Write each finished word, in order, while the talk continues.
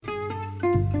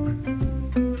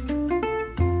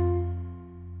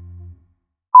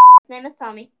name is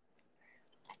Tommy.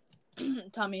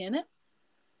 Tommy in it?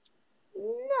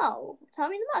 No,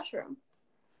 Tommy the Mushroom.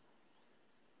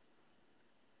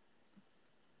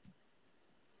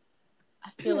 I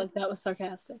feel like that was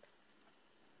sarcastic.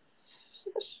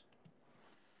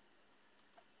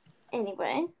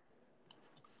 Anyway.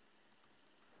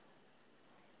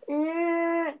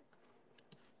 Damn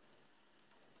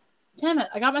it,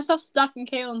 I got myself stuck in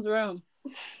Caitlin's room.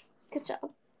 Good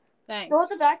job. Thanks. Go out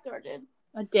the back door, dude.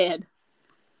 I did.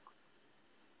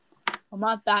 I'm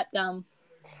not that dumb.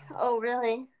 Oh,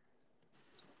 really?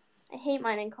 I hate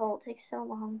mine in cold. It takes so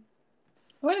long.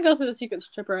 We're gonna go through the secret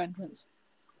stripper entrance.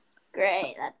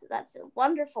 Great. That's a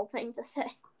wonderful thing to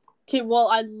say. Okay, well,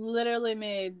 I literally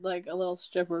made, like, a little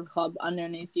stripper club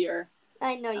underneath your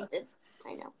I know house. you did.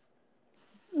 I know.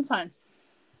 It's fine.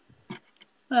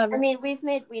 Whatever. I mean, we've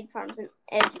made weed farms in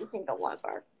every single one of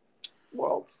our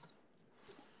worlds.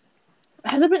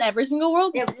 Has it been every single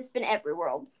world? Yeah, it's been every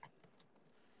world.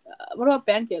 What about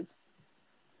Band Kids?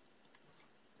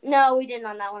 No, we didn't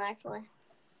on that one, actually.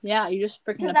 Yeah, you just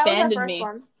freaking Because that was our abandoned first me.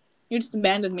 one. You just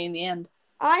abandoned me in the end.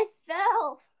 I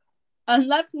fell. And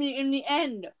left me in the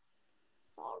end.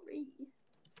 Sorry.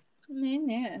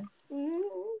 Yeah.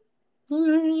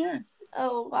 Mm-hmm.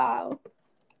 Oh, wow.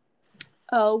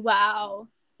 Oh, wow.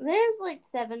 There's like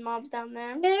 7 mobs down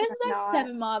there. There's like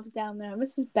 7 mobs down there.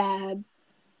 This is bad.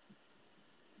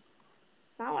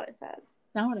 It's not what I said.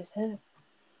 Not what I said.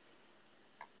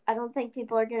 I don't think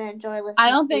people are going to enjoy listening I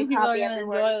don't think people are going to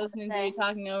enjoy listening to you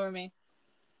talking over me.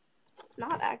 It's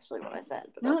not actually what I said.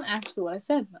 Not actually what I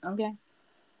said. Okay.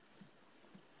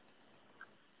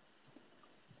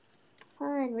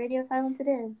 Fine, radio silence it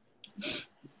is.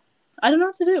 I don't know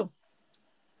what to do.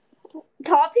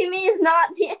 Copy me is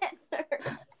not the answer.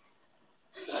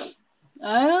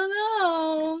 I don't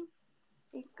know.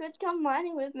 You could come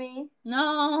mining with me.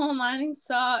 No, mining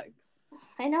sucks.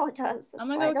 I know it does. I'm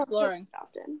gonna go exploring.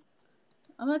 Often.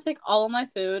 I'm gonna take all of my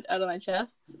food out of my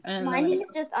chests. And mining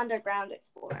is just underground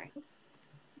exploring.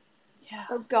 Yeah.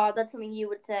 Oh god, that's something you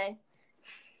would say.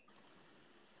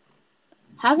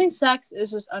 Having sex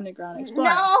is just underground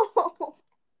exploring. No!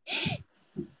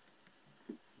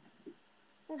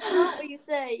 That's not what you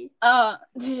say.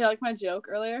 Did you like my joke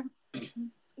earlier?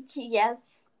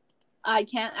 Yes. I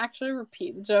can't actually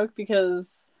repeat the joke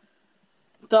because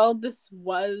though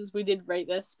we did rate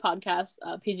this podcast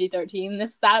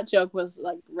PG-13, that joke was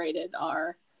like rated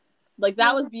R. Like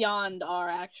that was beyond R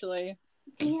actually.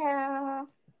 Yeah.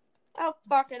 Oh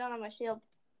fuck, I don't have my shield.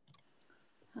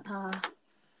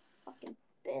 Fucking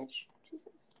bitch.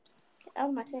 Jesus. Get out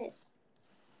of my face.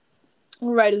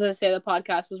 Right as I say the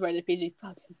podcast was rated PG.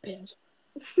 Fucking bitch.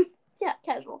 Yeah,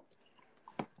 casual.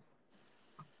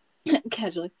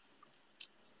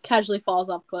 Casually falls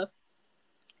off cliff.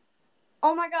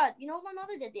 Oh my god, you know what my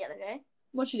mother did the other day?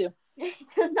 What'd she do? It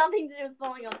has nothing to do with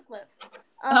falling off a cliff.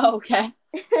 Okay.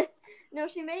 No,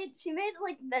 she made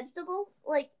like vegetables,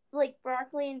 like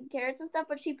broccoli and carrots and stuff,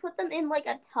 but she put them in like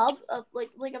a tub of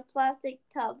like a plastic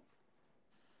tub.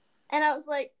 And I was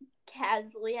like,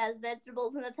 casually has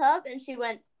vegetables in a tub, and she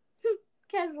went,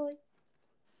 casually.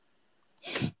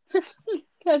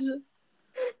 Casually.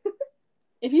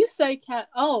 If you say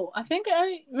I think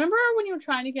I remember when you were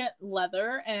trying to get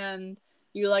leather and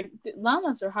you like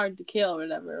llamas are hard to kill or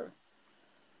whatever.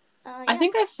 Yeah. I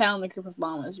think I found the group of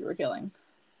llamas you were killing.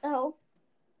 Oh.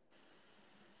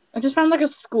 I just found like a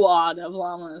squad of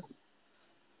llamas.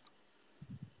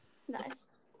 Nice.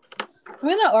 I'm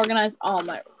gonna organize all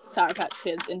my Sour Patch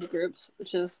Kids into groups,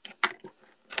 which is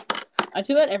I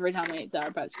do that every time I eat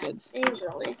Sour Patch Kids.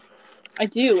 Usually. I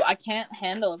do. I can't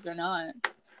handle if they're not.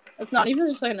 It's not even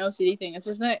just like an OCD thing. It's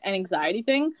just an anxiety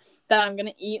thing that I'm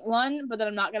gonna eat one, but then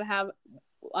I'm not gonna have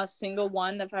a single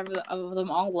one of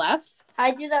them all left.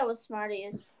 I do that with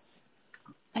Smarties.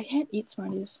 I can't eat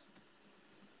Smarties.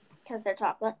 Because they're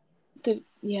chocolate?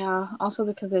 Yeah, also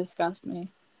because they disgust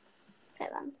me. Okay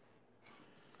then.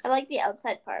 I like the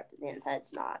outside part, but the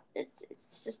inside's not. It's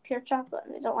just pure chocolate,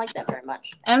 and I don't like that very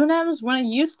much. M&M's, when I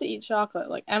used to eat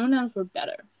chocolate, like M&M's were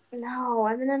better. No,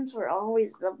 M&M's were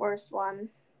always the worst one.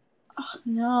 Oh,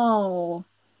 no.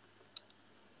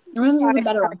 I'm sorry to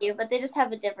tell you, but they just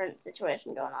have a different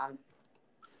situation going on.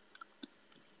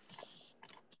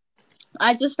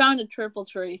 I just found a triple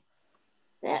tree.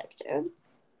 Sick, dude.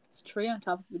 It's a tree on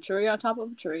top of a tree on top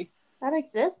of a tree. That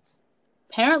exists?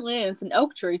 Apparently, it's an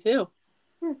oak tree, too.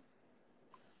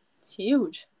 It's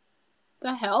huge.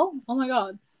 The hell? Oh my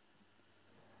god.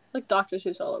 It's like Dr.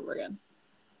 Seuss all over again.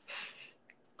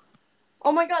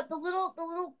 Oh my god, the little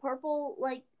purple,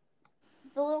 like,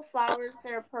 the little flowers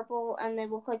that are purple and they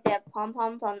look like they have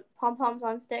pom-poms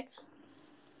on sticks.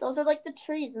 Those are like the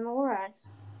trees in the Lorax.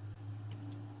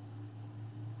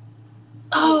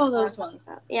 Oh, those ones.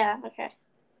 Yeah, okay.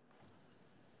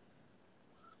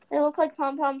 They look like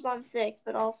pom-poms on sticks,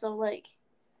 but also like...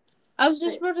 I was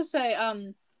just about to say,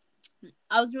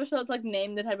 I was just about to like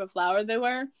name the type of flower they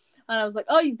were, and I was like,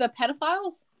 oh, the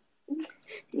pedophiles?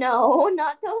 No,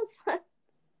 not those ones.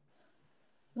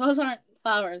 Those aren't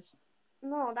flowers.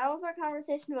 No, that was our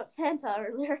conversation about Santa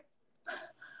earlier.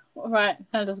 Right,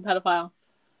 Santa's a pedophile.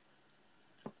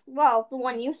 Well, the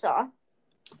one you saw.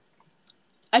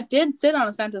 I did sit on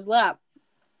a Santa's lap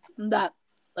that,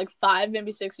 like 5,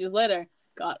 maybe 6 years later,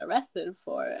 got arrested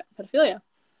for pedophilia.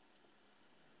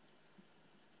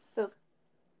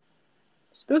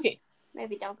 Spooky.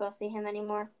 Maybe don't go see him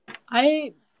anymore.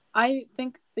 I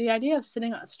think the idea of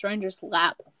sitting on a stranger's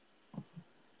lap...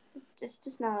 It's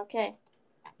just not okay.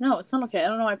 No, it's not okay. I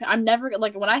don't know why. I'm never,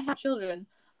 like, when I have children,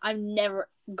 I'm never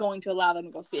going to allow them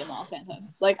to go see a mall Santa.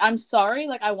 Like, I'm sorry.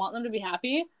 Like, I want them to be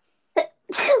happy.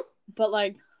 But,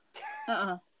 like,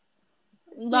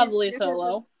 Lovely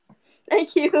solo.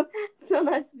 Thank you. So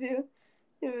nice of you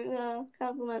to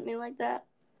compliment me like that.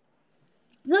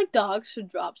 I feel like dogs should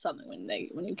drop something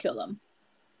when you kill them.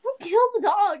 Don't kill the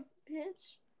dogs,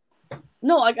 bitch.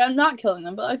 No, like, I'm not killing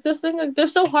them, but like this thing, like, they're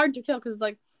so hard to kill because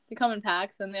like they come in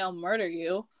packs and they all murder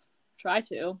you. Try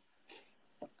to.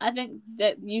 I think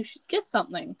that you should get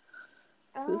something.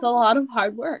 It's a lot of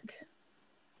hard work.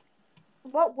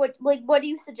 What do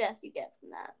you suggest you get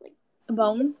from that? Like a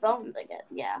bone? Bones, I guess.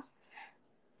 Yeah.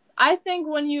 I think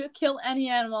when you kill any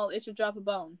animal, it should drop a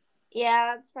bone.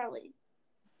 Yeah, that's probably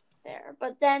fair.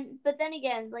 But then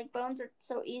again, like bones are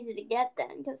so easy to get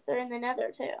then because they're in the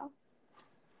Nether too.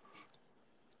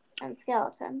 And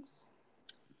skeletons.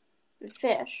 And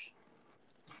fish.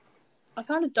 I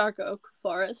found a dark oak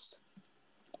forest.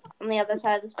 On the other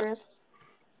side of the spruce?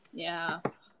 Yeah.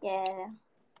 Yeah.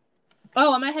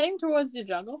 Oh, am I heading towards the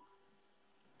jungle?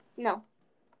 No.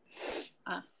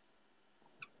 Ah.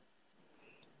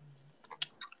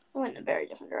 I went in a very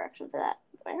different direction for that.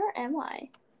 Where am I?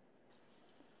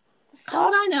 How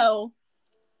would I know?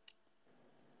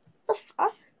 The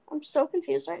fuck? I'm so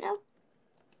confused right now.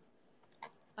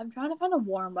 I'm trying to find a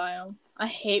warm biome. I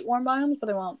hate warm biomes, but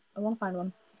I want to find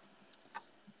one.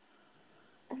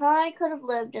 If I could have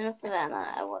lived in a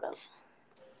savanna, I would have.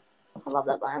 I love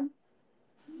that biome.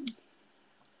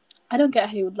 I don't get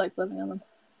how you would like living on them.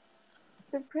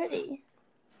 They're pretty.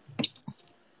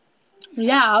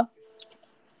 Yeah.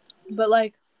 But,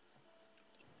 like,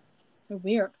 they're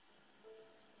weird.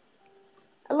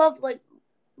 I love, like,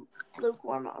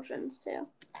 lukewarm oceans, too.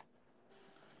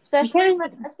 Especially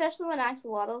when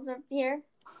axolotls are here.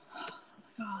 Oh,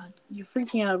 my God. You're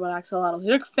freaking out about axolotls.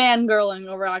 You're fangirling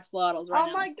over axolotls right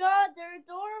now. Oh, my God. They're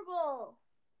adorable.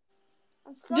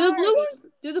 I'm sorry.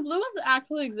 Do the blue ones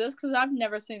actually exist? Because I've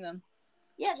never seen them.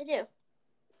 Yeah, they do.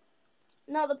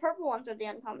 No, the purple ones are the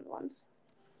uncommon ones.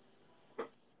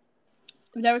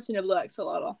 I've never seen a blue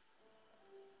axolotl.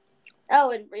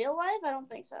 Oh, in real life? I don't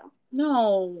think so.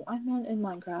 No, I meant in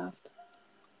Minecraft.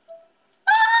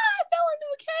 I fell into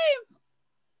a cave!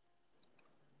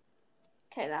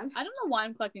 Okay, then. I don't know why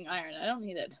I'm collecting iron. I don't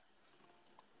need it.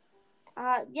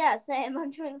 Yeah, same.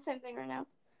 I'm doing the same thing right now.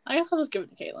 I guess I'll just give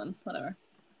it to Caitlin. Whatever.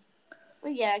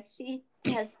 Well, yeah, she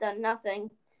has done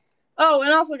nothing. Oh,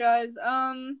 and also, guys,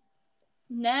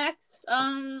 next,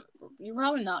 you're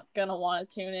probably not gonna want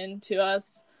to tune in to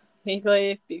us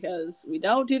weekly because we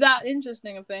don't do that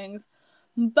interesting of things,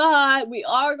 but we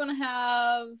are gonna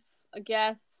have a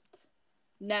guest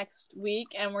next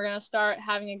week, and we're gonna start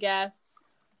having a guest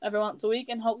every once a week,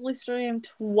 and hopefully stream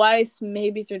twice,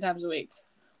 maybe 3 times a week.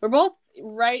 We're both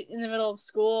right in the middle of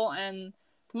school, and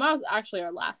tomorrow's actually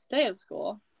our last day of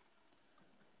school.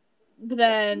 But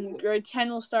then grade 10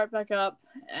 will start back up,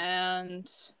 and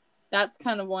that's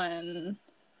kind of when...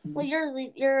 Well, we're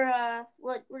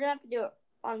gonna have to do it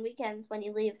on weekends when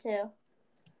you leave, too.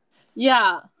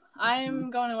 Yeah,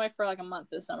 I'm going away for like a month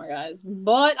this summer, guys.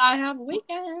 But I have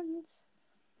weekends.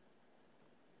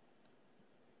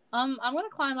 I'm gonna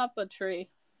climb up a tree.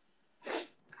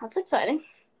 That's exciting.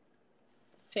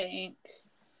 Thanks.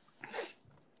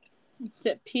 Is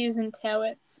it peas and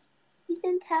towits? Peas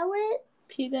and towits?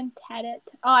 Peas and tatit.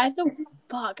 Oh, I have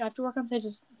to work on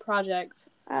Sage's project.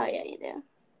 Oh, yeah, you do.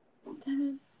 Damn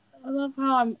it. I love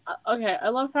how I'm... Okay, I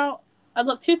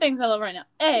love 2 things I love right now.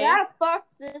 Yeah, fuck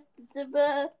this.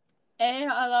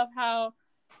 I love how...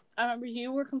 I remember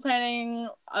you were complaining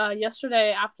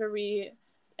yesterday after we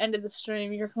ended the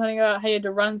stream. You were complaining about how you had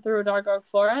to run through a dark oak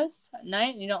forest at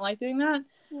night, and you don't like doing that.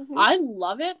 Mm-hmm. I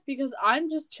love it because I'm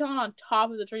just chilling on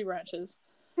top of the tree branches.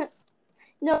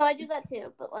 No, I do that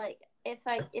too, but like if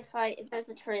there's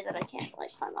a tree that I can't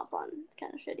like climb up on, it's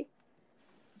kind of shitty.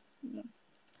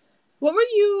 What were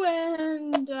you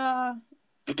and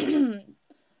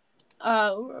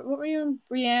what were you and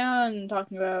Brienne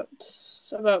talking about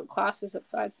classes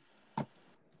outside?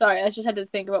 Sorry, I just had to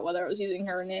think about whether I was using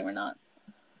her name or not.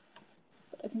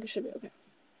 But I think it should be okay.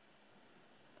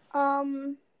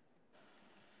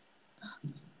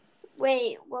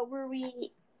 Wait, what were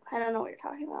we? I don't know what you're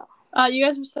talking about. You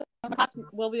guys were saying class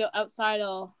will be outside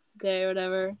all day or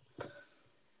whatever.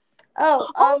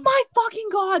 Oh my fucking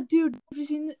god, dude! Have you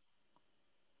seen?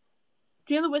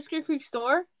 Do you know the Whisker Creek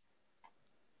store?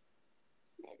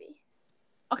 Maybe.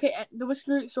 Okay, the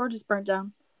Whisker Creek store just burnt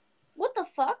down. What the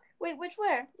fuck? Wait,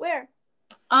 where?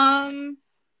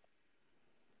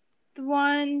 The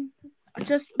one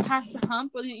just past the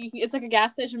hump. It's like a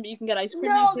gas station, but you can get ice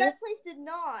cream No, there too. that place did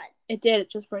not. It did. It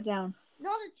just burnt down.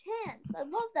 Not a chance. I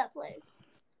love that place.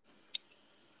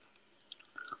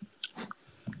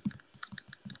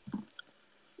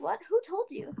 What? Who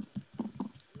told you?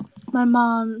 My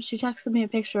mom. She texted me a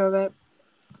picture of it.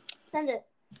 Send it.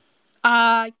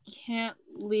 I can't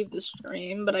leave the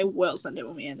stream, but I will send it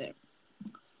when we end it.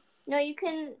 No, you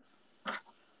can.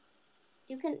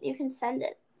 You can send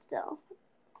it still.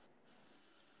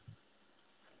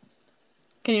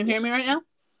 Can you hear me right now?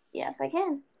 Yes, I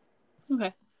can.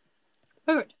 Okay.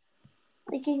 Perfect.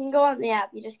 Like you can go on the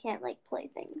app, you just can't like play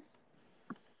things.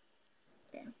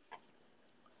 Okay.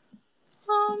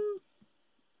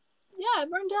 Yeah, it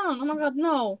burned down. Oh my god,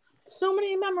 no. So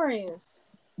many memories.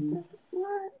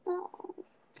 What? No.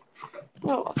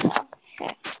 Oh,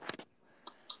 okay.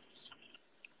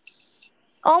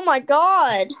 Oh my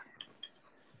god.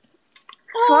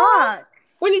 Fuck.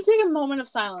 We need to take a moment of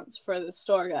silence for the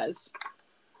store, guys.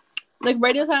 Like,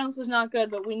 radio silence is not good,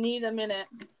 but we need a minute.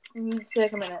 We need to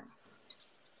take a minute.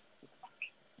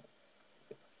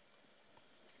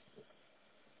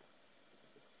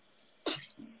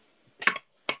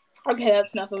 Okay,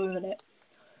 that's enough of a minute.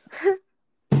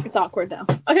 It's awkward now.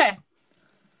 Okay.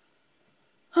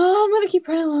 Oh, I'm gonna keep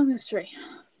running along this tree.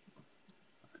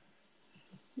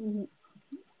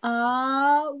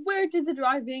 Where did the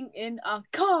driving in a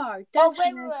car? Oh,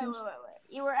 wait.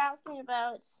 You were asking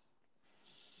about...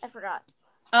 I forgot.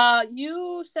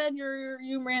 You said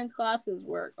you Rand's classes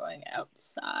were going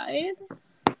outside.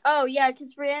 Oh, yeah,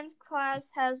 because Brienne's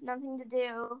class has nothing to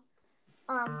do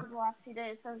for the last few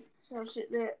days, so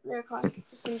their class has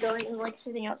just been going and, like,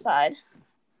 sitting outside.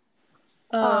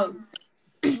 But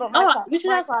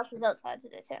my class was outside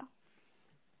today, too.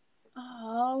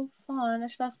 Oh, fun. I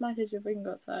should ask my teacher if we can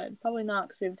go outside. Probably not,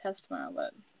 because we have a test tomorrow,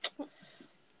 but...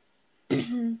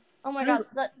 Oh my god,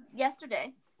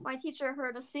 yesterday, my teacher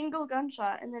heard a single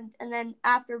gunshot, and then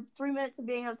after 3 minutes of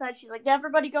being outside, she's like,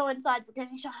 everybody go inside, we're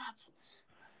getting shot up.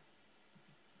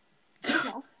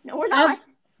 No, we're not.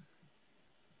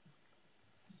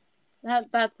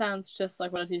 That sounds just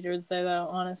like what a teacher would say, though,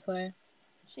 honestly.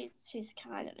 She's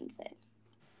kind of insane.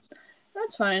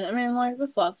 That's fine. I mean, like,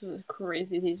 there's lots of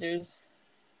crazy teachers.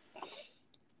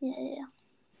 Yeah.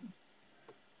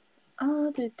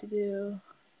 Oh, Do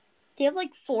you have,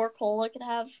 like, 4 coal I could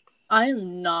have? I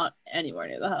am not anywhere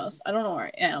near the house. I don't know where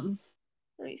I am.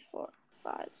 3, 4,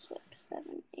 5, 6,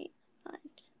 7, 8, 9, 10.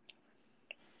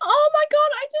 Oh my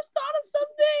god, I just thought of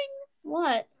something!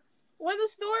 What? When the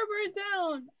store burned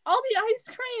down, all the ice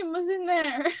cream was in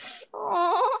there.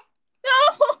 Oh.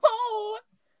 No!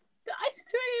 The ice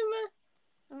cream!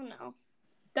 Oh no.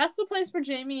 That's the place where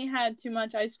Jamie had too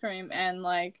much ice cream and,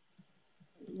 like,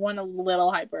 went a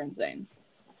little hyper insane.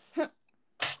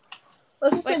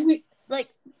 Let's just say we...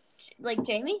 Like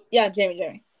Jamie? Yeah,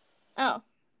 Jamie. Oh.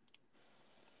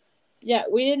 Yeah,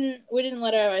 we didn't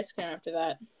let her have ice cream after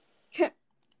that.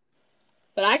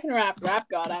 But I can rap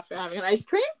God after having an ice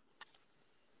cream.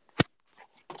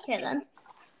 Okay, then.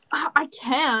 I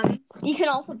can. You can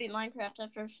also beat Minecraft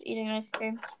after eating ice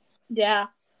cream. Yeah.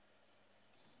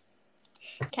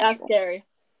 That's scary.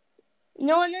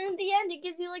 No, and then at the end, it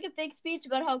gives you, like, a big speech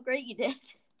about how great you did.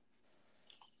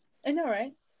 I know,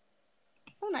 right?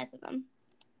 So nice of them.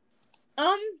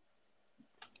 I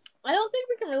don't think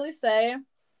we can really say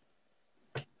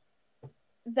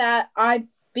that I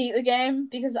beat the game,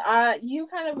 because you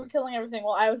kind of were killing everything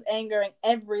while I was angering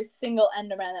every single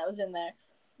Enderman that was in there.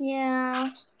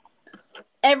 Yeah.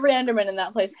 Every Enderman in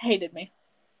that place hated me.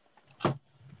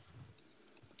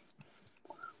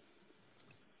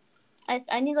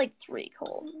 I need, like, 3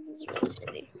 coal. This is really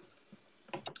shitty.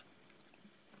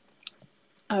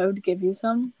 I would give you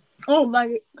some. Oh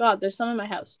my god, there's some in my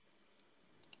house.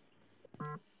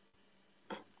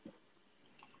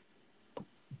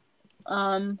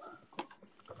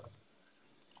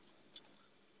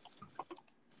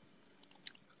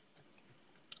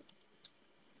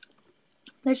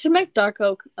 They should make dark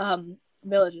oak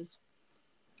villages.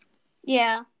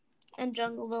 Yeah, and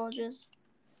jungle villages.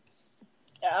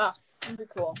 Yeah, that'd be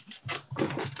cool.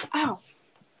 Ow,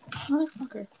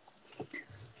 motherfucker!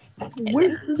 Where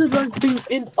is the drug being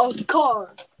in a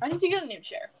car? I need to get a new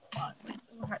chair. Honestly,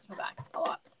 it hurts my back a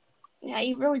lot. Yeah,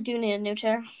 you really do need a new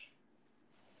chair.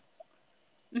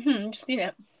 Just need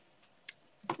it.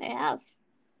 I have.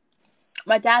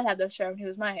 My dad had this chair when he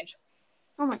was my age.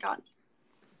 Oh my god.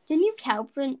 Didn't you cow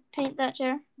paint that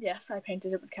chair? Yes, I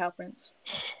painted it with cow prints.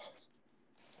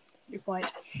 Your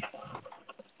point.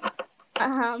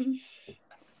 I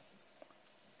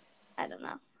don't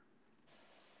know.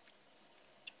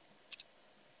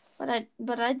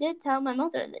 But I did tell my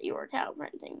mother that you were cow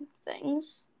printing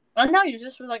things. Oh no, you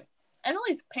just were like,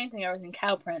 Emily's painting everything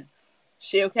cow print.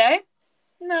 She okay?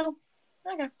 No.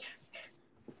 Okay.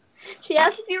 She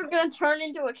asked if you were gonna turn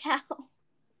into a cow.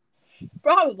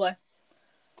 Probably.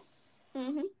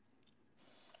 I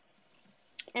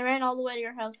ran all the way to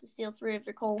your house to steal 3 of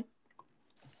your coal.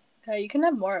 Okay, you can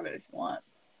have more of it if you want.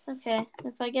 Okay,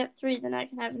 if I get 3, then I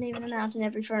can have an even amount in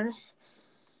every furnace.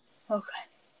 Okay.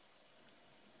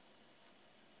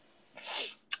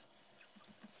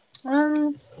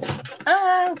 I'm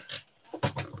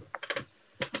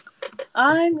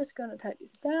just gonna type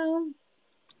these down.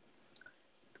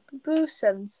 Boo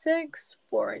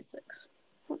 76486.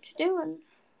 What you doing?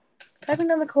 Typing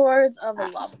down the chords of a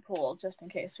lava pool just in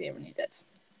case we ever need it.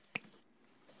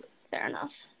 Fair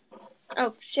enough.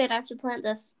 Oh shit, I have to plant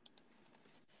this.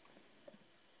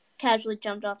 Casually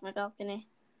jumped off my balcony.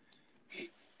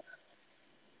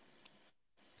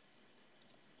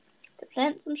 To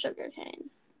plant some sugarcane.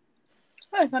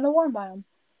 Oh, I found a warm biome.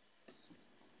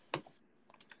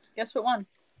 Guess what one?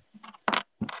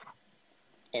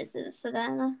 Is it a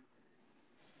savanna?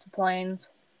 It's a plains.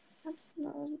 That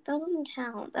doesn't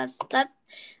count. That's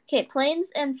okay.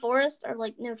 Plains and forest are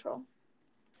like neutral,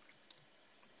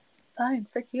 Fine,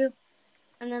 frick you.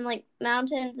 and then like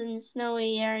mountains and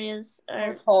snowy areas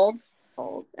are cold.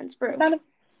 Cold and spruce.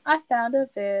 I found a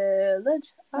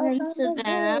village. And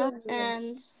savanna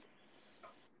and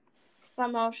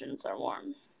some oceans are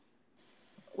warm.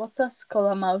 What's a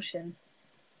skolomotion?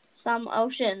 Some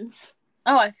oceans.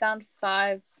 Oh, I found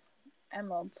 5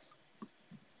 emeralds.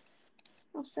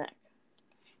 Oh, sick.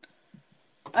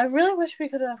 I really wish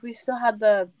we still had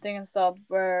the thing installed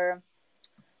where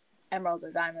emeralds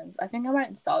or diamonds. I think I might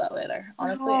install that later,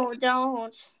 honestly. No,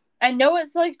 don't. I know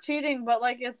it's like cheating, but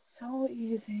like it's so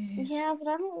easy. Yeah, but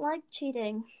I don't like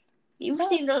cheating. You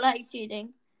seem to like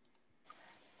cheating.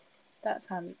 That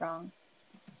sounded wrong.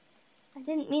 I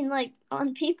didn't mean like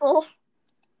on people.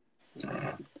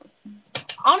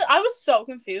 I was so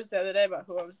confused the other day about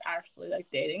who I was actually like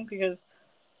dating because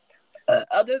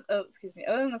other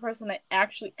than the person I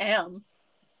actually am,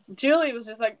 Julie was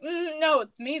just like, no,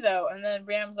 it's me though, and then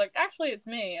Brianne was like, actually, it's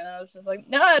me, and I was just like,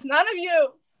 no, it's none of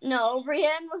you. No,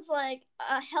 Brianne was like,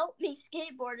 help me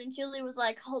skateboard, and Julie was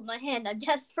like, hold my hand, I'm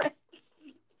desperate.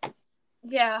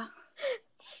 Yeah.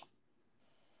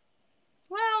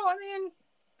 Well, I mean,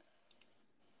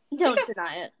 don't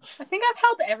deny it. I think I've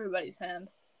held everybody's hand.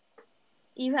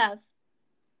 You have.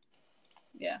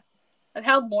 Yeah. I've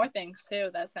held more things too.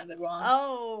 That sounded wrong.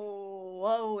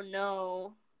 Oh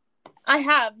no. I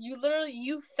have.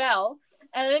 You fell,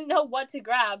 and I didn't know what to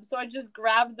grab, so I just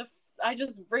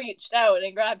reached out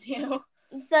and grabbed you.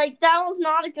 Like, that was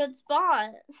not a good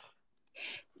spot.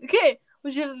 Okay,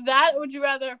 would you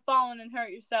rather have fallen and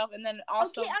hurt yourself and then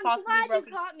also possibly glad broken...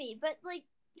 you caught me, but like...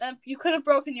 you could have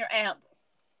broken your amp.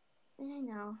 I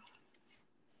know.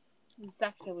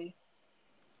 Exactly.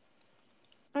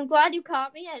 I'm glad you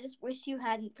caught me, I just wish you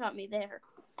hadn't caught me there.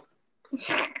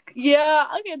 Yeah,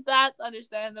 okay, that's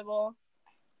understandable.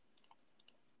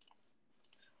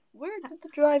 Where did the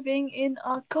driving in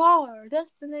a car?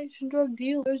 Destination drug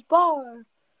dealer's bar.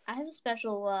 I have a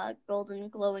special golden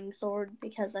glowing sword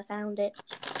because I found it.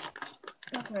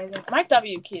 That's amazing. My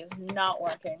W key is not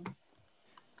working.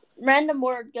 Random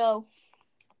word, go.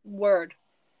 Word.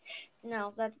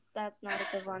 No, that's not a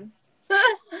good one.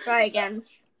 Try again.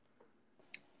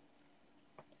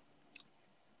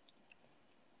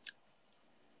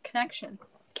 Connection.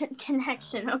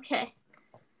 Connection, okay.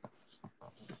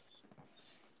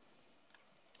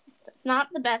 It's not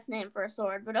the best name for a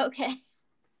sword, but okay.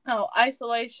 Oh,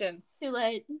 isolation. Too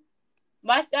late.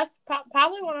 That's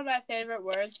probably one of my favorite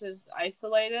words is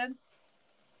isolated.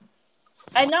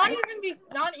 And not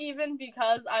even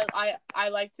because I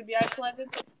like to be isolated,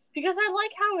 because I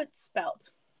like how it's spelled.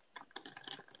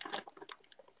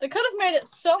 They could have made it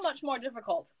so much more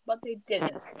difficult, but they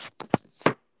didn't.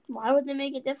 Why would they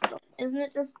make it difficult? Isn't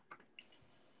it just...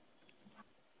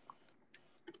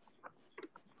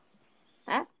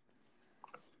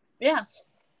 Yes.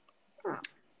 Huh.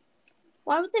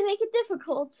 Why would they make it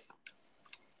difficult?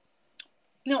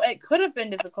 No, it could have been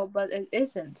difficult, but it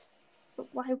isn't. But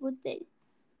why would they?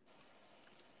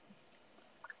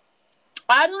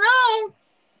 I don't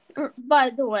know. By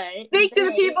the way, Speak to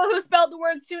the people who spelled the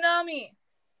word tsunami.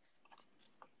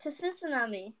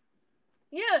 Tsunami.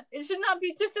 Yeah, it should not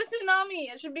be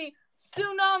tsunami. It should be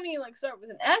tsunami. Like start with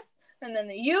an S and then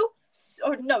a U,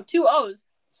 or no, 2 O's.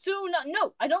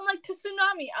 No, I don't like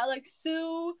tsunami. I like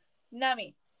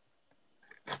tsunami.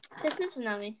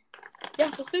 Tsunami.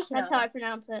 Yes, the tsunami. That's how I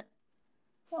pronounce it.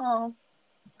 Oh.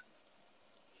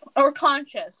 Or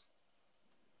conscious.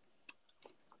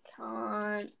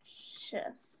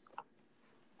 Conscious.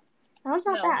 That's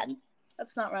not No. bad.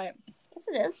 That's not right. Yes,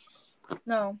 it is.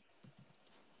 No.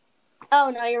 Oh,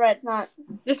 no, you're right. It's not.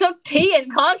 There's no T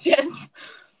in conscious. Isn't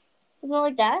it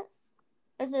like that?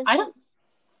 Or is it I don't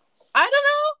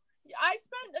know. I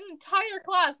spent an entire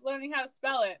class learning how to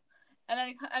spell it.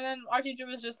 And then our teacher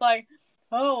was just like,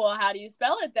 oh, well, how do you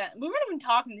spell it then? We weren't even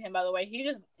talking to him, by the way. He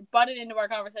just butted into our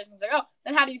conversation. He's like, oh,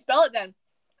 then how do you spell it then?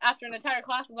 After an entire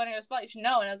class of learning how to spell it, you should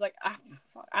know. And I was like, I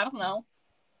don't know.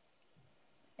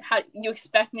 How you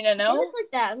expect me to know? It's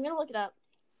like that. I'm going to look it up.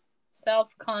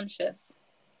 Self-conscious.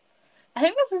 I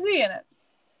think there's a Z in it.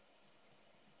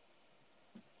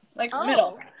 Like,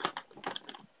 middle.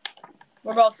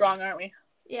 We're both wrong, aren't we?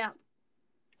 Yeah.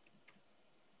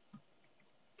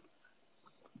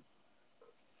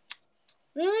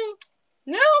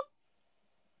 No.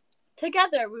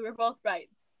 Together, we were both right.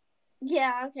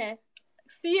 Yeah, okay.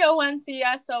 Conchoious.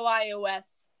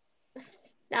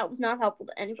 That was not helpful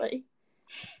to anybody.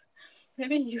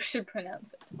 Maybe you should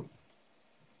pronounce it.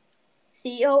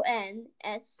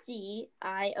 Conscious.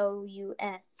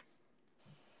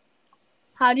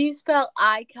 How do you spell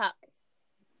I cup?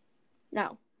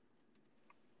 No.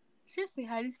 Seriously,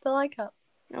 how do you spell I cup?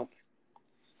 Nope.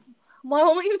 Why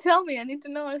won't you tell me? I need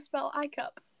to know how to spell I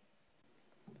cup.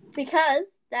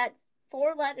 Because that's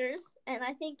 4 letters, and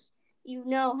I think you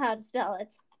know how to spell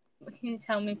it. Can you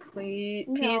tell me, please?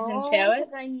 No, Peas and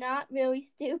carrots? because I'm not really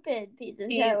stupid, peas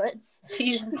and carrots.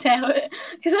 Peas and carrots.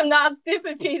 Because I'm not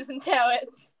stupid, peas and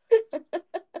carrots.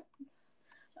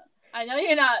 I know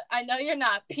you're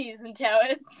not, peas and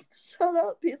carrots. Shut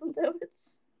up, peas and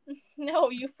carrots. No,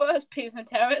 you first, peas and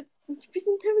carrots. Peas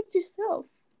and carrots yourself.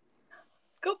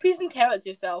 Go peas and carrots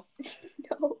yourself.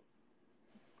 No.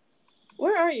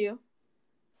 Where are you?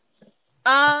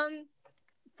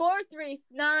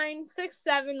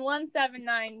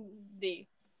 439671790.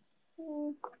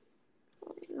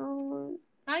 No.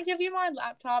 I give you my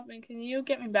laptop, and can you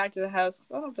get me back to the house?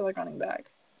 I don't feel like running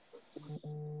back.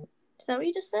 Is that what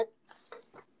you just said?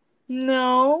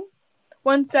 No.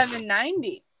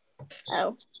 1790.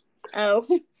 Oh.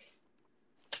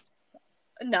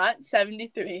 Not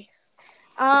 73.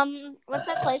 What's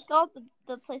that place called?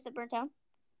 The place that burnt down?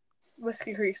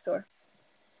 Whiskey Creek store.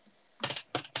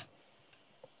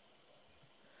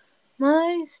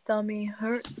 My stomach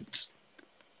hurts.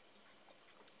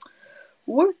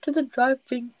 Work to the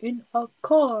driving in a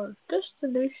car.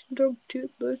 Destination drug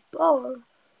dealer's bar.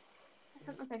 I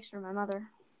sent the picture of my mother.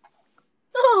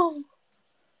 Oh,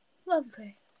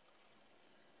 lovely.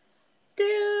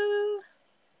 Dude.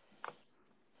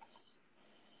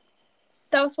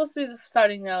 That was supposed to be the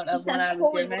starting note of When I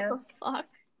Was Your Man. What the fuck?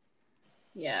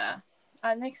 Yeah,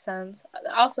 that makes sense.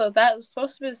 Also, that was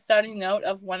supposed to be the starting note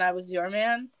of When I Was Your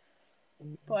Man,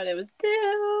 but it was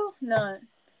not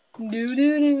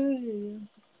do.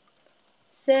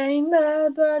 Saying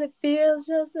bad, but it feels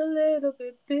just a little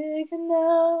bit bigger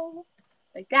now.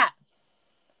 Like that.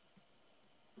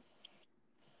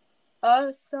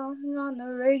 A song on the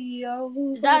radio.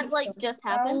 Did that just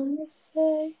happen?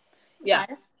 Yeah.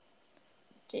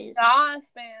 Jeez.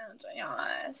 Yes, man.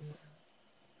 Yes.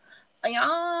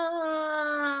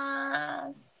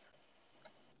 Yes.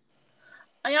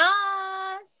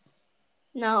 Yes.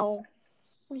 No.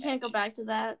 We can't go back to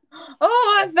that.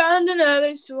 Oh, I found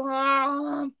another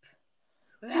swamp.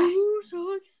 Ooh,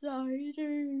 so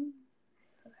exciting.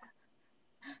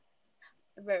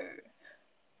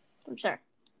 I'm sure.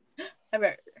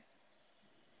 Ever.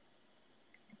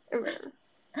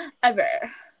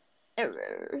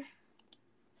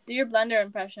 Do your blender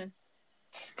impression.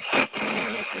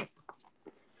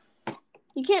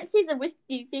 You can't see the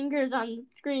whiskey fingers on the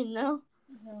screen, though.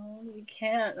 No, you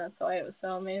can't. That's why it was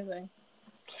so amazing.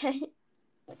 Okay.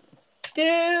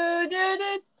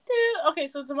 Okay,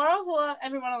 so tomorrow's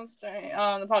everyone on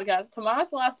the podcast. Tomorrow's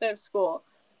the last day of school,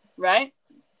 right?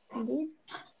 Indeed.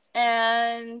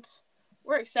 And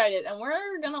we're excited, and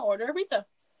we're gonna order a pizza.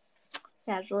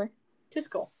 Casually. To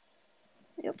school.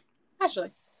 Yep.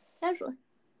 Casually.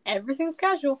 Everything's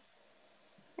casual.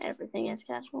 Everything is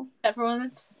casual. Except for when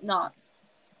it's not.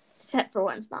 Except for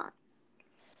when it's not.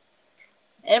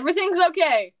 Everything's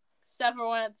okay. Except for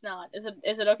when it's not. Is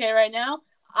it okay right now?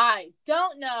 I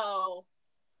don't know.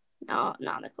 No,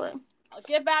 not a clue. I'll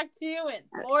get back to you in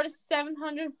 400 to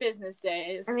 700 business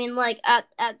days. I mean, like, at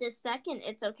this second,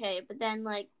 it's okay. But then,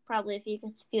 like, probably a few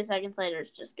seconds later, it's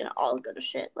just gonna all go to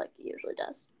shit like it usually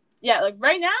does. Yeah, like,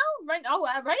 right now,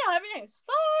 everything's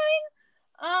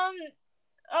fine.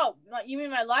 Oh, you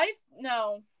mean my life?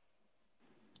 No.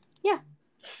 Yeah.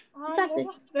 Exactly.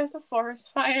 There's a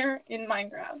forest fire in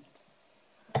Minecraft.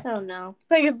 Oh, no.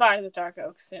 Say goodbye to the Dark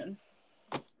Oak soon.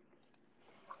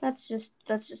 That's just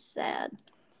sad.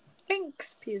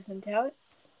 Thanks, peas and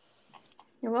toads.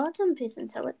 You're welcome, peas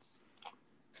and toads.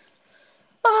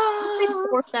 I made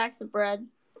 4 stacks of bread.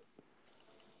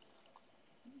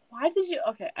 Why did you?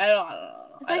 Okay, I don't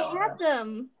know. Because I had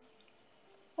them.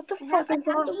 What the fuck I is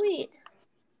had the wheat.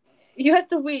 You had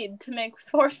the weed to make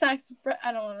 4 stacks of bread.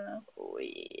 I don't want to know.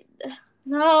 Weed.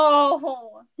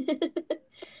 No.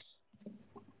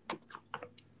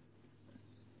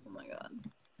 Oh my god.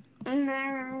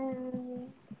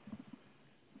 No.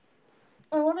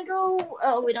 I want to go.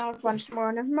 Oh, we don't have lunch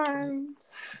tomorrow. Never mind.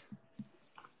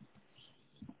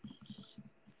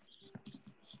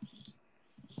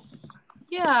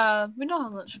 Yeah, we don't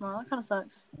have lunch tomorrow. That kind of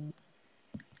sucks.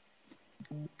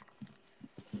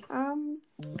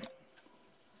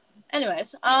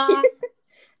 Anyways, what?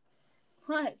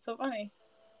 It's so funny.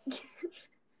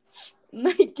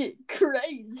 Make it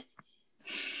crazy.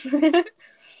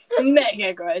 Make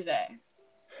it crazy.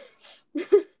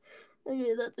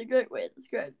 Okay, that's a great way to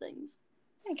describe things.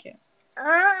 Thank you.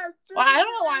 Well, I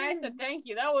don't know why I said thank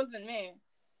you. That wasn't me.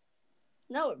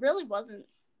 No, it really wasn't.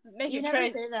 Make you it never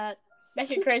crazy. say that.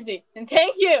 Make it crazy. And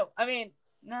thank you. I mean,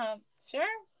 no, sure,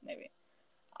 maybe.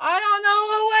 I don't know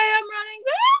what way I'm running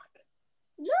back.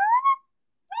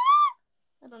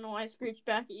 I don't know why I screeched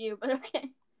back at you, but okay.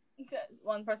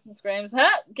 One person screams,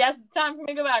 guess it's time for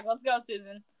me to go back. Let's go,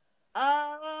 Susan.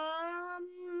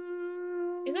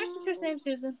 Is our teacher's name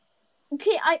Susan?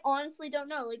 Okay, I honestly don't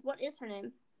know. Like, what is her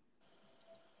name?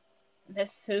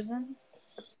 Miss Susan?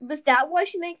 Was that why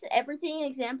she makes everything an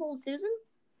example of Susan?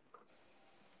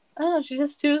 I don't know. She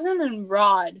says Susan and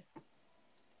Rod.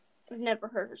 I've never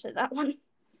heard her say that one.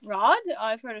 Rod? Oh,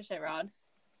 I've heard her say Rod.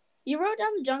 You wrote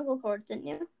down the jungle chords, didn't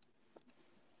you?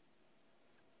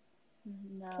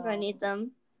 No. Because I need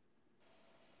them.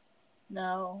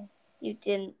 No. You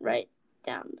didn't write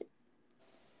down the...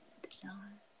 No.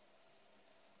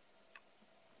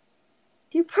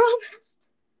 You promised.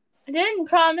 I didn't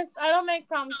promise. I don't make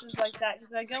promises like that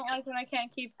because I don't like when I can't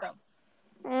keep them.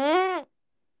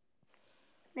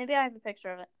 Maybe I have a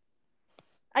picture of it.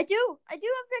 I do have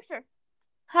a picture.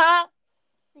 Huh?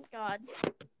 Thank God.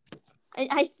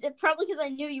 I probably because I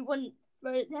knew you wouldn't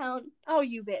write it down. Oh,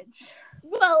 you bitch.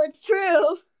 Well, it's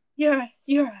true. You're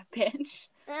a bitch.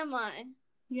 Am I?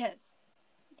 Yes.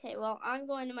 Okay, well, I'm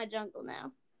going to my jungle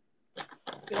now.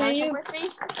 Can you? With me?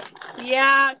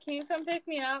 Yeah. Can you come pick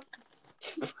me up?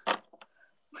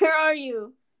 Where are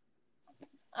you?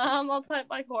 I'll type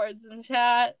my chords in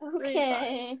chat.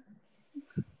 Okay.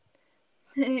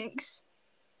 Thanks.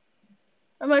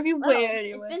 I might be way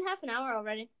anyway. It's been half an hour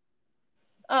already.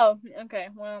 Oh, okay.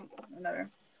 Well, whatever.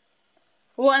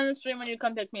 We'll end the stream when you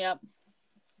come pick me up.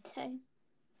 Okay.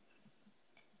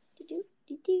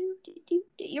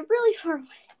 You're really far away.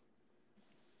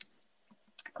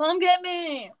 Come get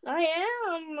me. I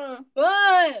am.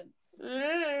 Good.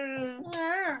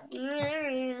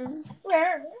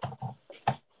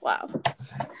 Wow.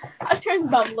 I turned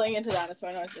bumbling into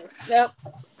dinosaur noises. Nope.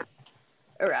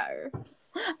 Arr.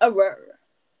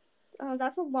 Oh,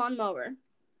 that's a lawnmower.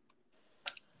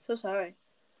 So sorry.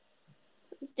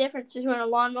 There's a difference between a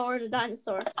lawnmower and a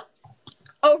dinosaur.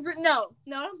 Oh, no,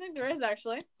 I don't think there is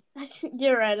actually.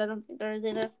 You're right. I don't think there is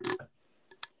either.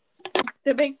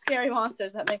 They're big, scary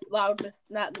monsters that make loud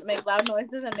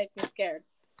noises and make me scared.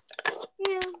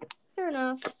 Yeah, fair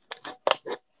enough.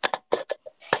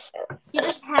 You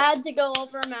just had to go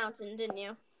over a mountain, didn't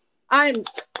you? I'm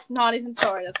not even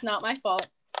sorry. That's not my fault.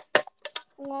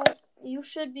 Well, you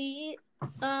should be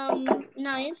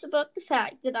nice about the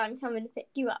fact that I'm coming to pick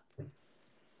you up.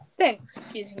 Thanks,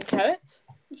 cheese and carrots.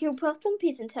 You put some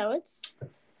peas and toads.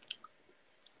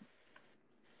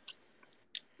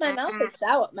 My mouth is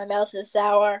sour. My mouth is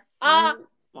sour. Why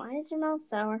is your mouth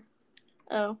sour?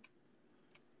 Oh.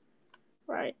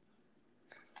 Right.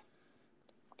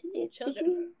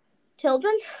 Children.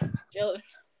 Children? Children.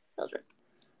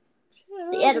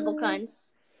 The edible kind.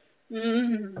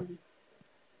 Mmm.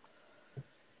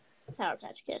 Sour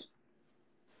Patch Kids.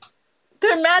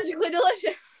 They're magically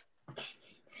delicious.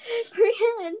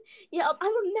 Brienne yelled,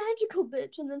 "I'm a magical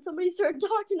bitch," and then somebody started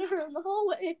talking to her in the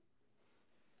hallway.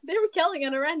 They were yelling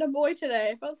at a random boy today.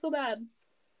 I felt so bad.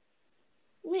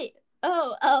 Wait.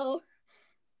 Oh.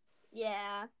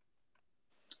 Yeah.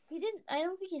 He didn't. I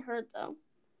don't think he heard though.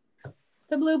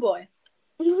 The blue boy.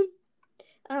 Blue.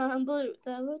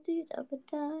 Double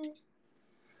die.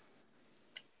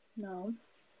 No.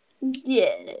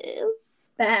 Yes.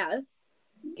 Bad.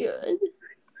 Good.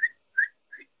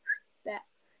 Bad.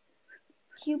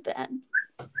 You bad.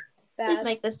 Bad. Please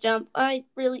make this jump. I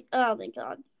really. Oh, thank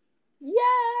God. Yay!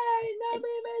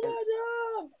 Nobody made that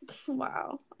jump!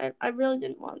 Wow. I really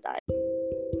didn't want to die.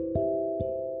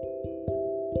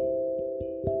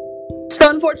 So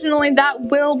unfortunately, that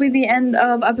will be the end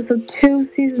of episode 2,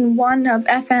 season 1 of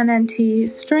FNNT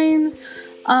Streams.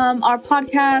 Our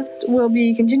podcast will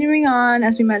be continuing on,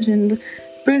 as we mentioned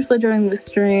briefly during the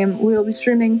stream. We will be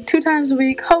streaming 2 times a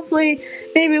week. Hopefully,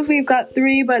 maybe if we've got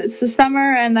 3, but it's the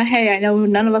summer, and hey, I know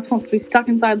none of us wants to be stuck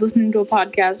inside listening to a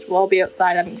podcast. We'll all be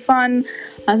outside having fun.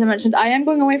 As I mentioned, I am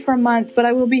going away for a month, but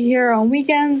I will be here on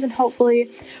weekends, and hopefully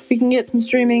we can get some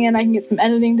streaming and I can get some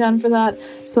editing done for that.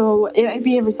 So it might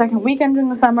be every second weekend in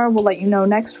the summer. We'll let you know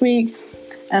next week,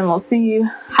 and we'll see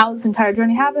how this entire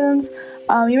journey happens.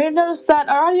 You may have noticed that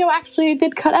our audio actually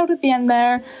did cut out at the end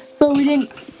there, so you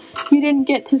didn't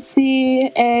get to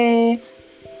see a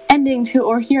ending to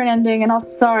or hear an ending. And also,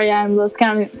 sorry, I'm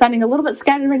sounding a little bit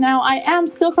scattered right now. I am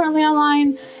still currently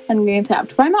online and getting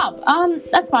tapped by Mob.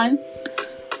 That's fine.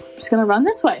 I'm just gonna run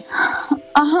this way.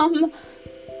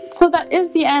 So that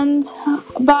is the end,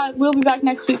 but we'll be back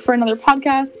next week for another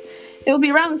podcast. It will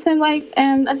be around the same length,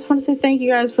 and I just want to say thank you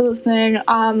guys for listening.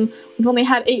 We've only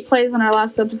had 8 plays on our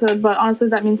last episode, but honestly,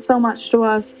 that means so much to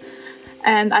us,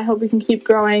 and I hope we can keep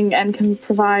growing and can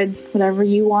provide whatever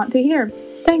you want to hear.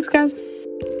 Thanks, guys.